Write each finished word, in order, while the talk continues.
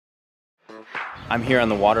I'm here on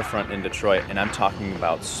the waterfront in Detroit, and I'm talking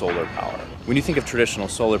about solar power. When you think of traditional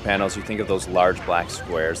solar panels, you think of those large black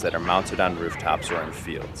squares that are mounted on rooftops or in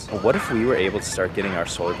fields. But what if we were able to start getting our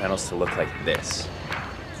solar panels to look like this?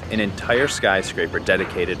 An entire skyscraper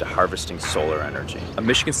dedicated to harvesting solar energy. A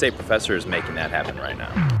Michigan State professor is making that happen right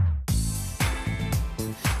now.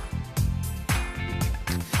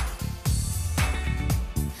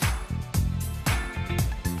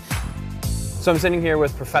 So I'm sitting here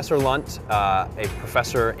with Professor Lunt, a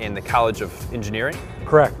professor in the College of Engineering.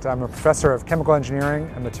 Correct. I'm a professor of chemical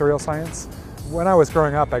engineering and material science. When I was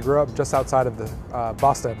growing up, I grew up just outside of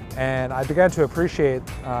Boston, and I began to appreciate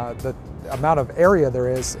the amount of area there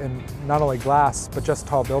is in not only glass, but just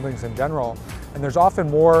tall buildings in general. And there's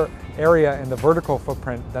often more area in the vertical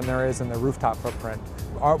footprint than there is in the rooftop footprint.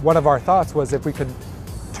 One of our thoughts was if we could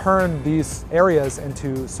turn these areas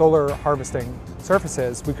into solar harvesting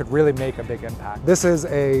surfaces, we could really make a big impact. This is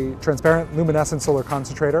a transparent luminescent solar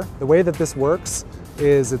concentrator. The way that this works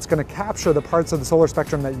is it's going to capture the parts of the solar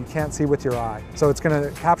spectrum that you can't see with your eye. So it's going to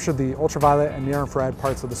capture the ultraviolet and near infrared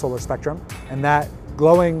parts of the solar spectrum, and that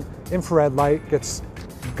glowing infrared light gets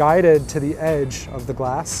guided to the edge of the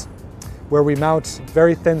glass where we mount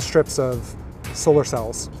very thin strips of solar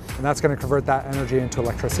cells, and that's going to convert that energy into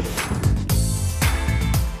electricity.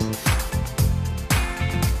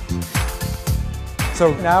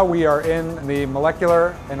 So now we are in the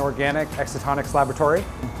molecular and organic exotonics laboratory.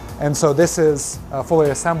 And so this is a fully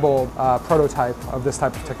assembled prototype of this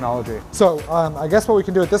type of technology. So I guess what we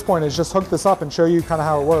can do at this point is just hook this up and show you kind of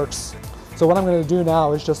how it works. So what I'm going to do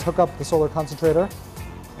now is just hook up the solar concentrator,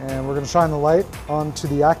 and we're going to shine the light onto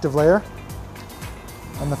the active layer,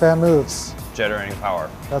 and the fan moves. Generating power.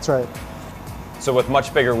 That's right. So with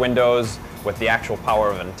much bigger windows, with the actual power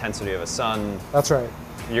of an intensity of a sun. That's right.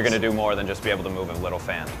 You're going to do more than just be able to move a little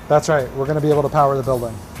fan. That's right. We're going to be able to power the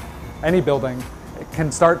building. Any building can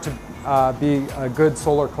start to be a good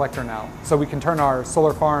solar collector now. So we can turn our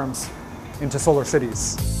solar farms into solar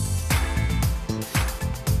cities.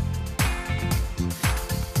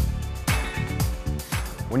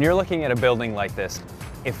 When you're looking at a building like this,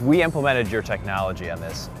 if we implemented your technology on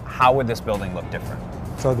this, how would this building look different?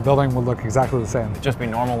 So the building would look exactly the same. It'd just be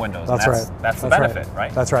normal windows. That's right. That's the benefit,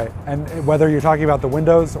 right? That's right. And whether you're talking about the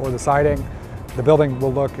windows or the siding, the building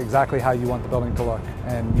will look exactly how you want the building to look,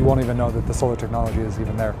 and you won't even know that the solar technology is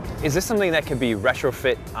even there. Is this something that can be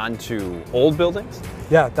retrofit onto old buildings?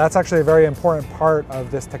 Yeah, that's actually a very important part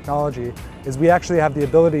of this technology, is we actually have the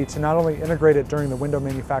ability to not only integrate it during the window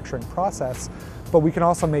manufacturing process, but we can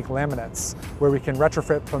also make laminates where we can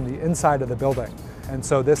retrofit from the inside of the building. And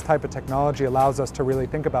so this type of technology allows us to really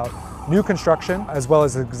think about new construction as well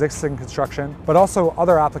as existing construction, but also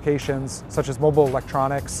other applications such as mobile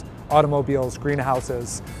electronics, automobiles,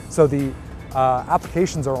 greenhouses. So the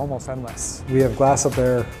applications are almost endless. We have glass up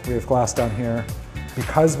there, we have glass down here.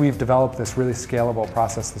 Because we've developed this really scalable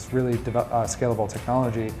process, this really scalable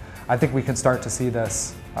technology, I think we can start to see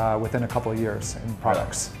this within a couple of years in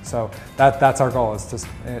products. So that's our goal, is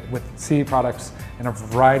to see products in a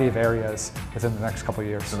variety of areas within the next couple of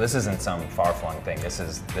years. So this isn't some far-flung thing. This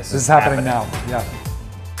is happening now. Yeah.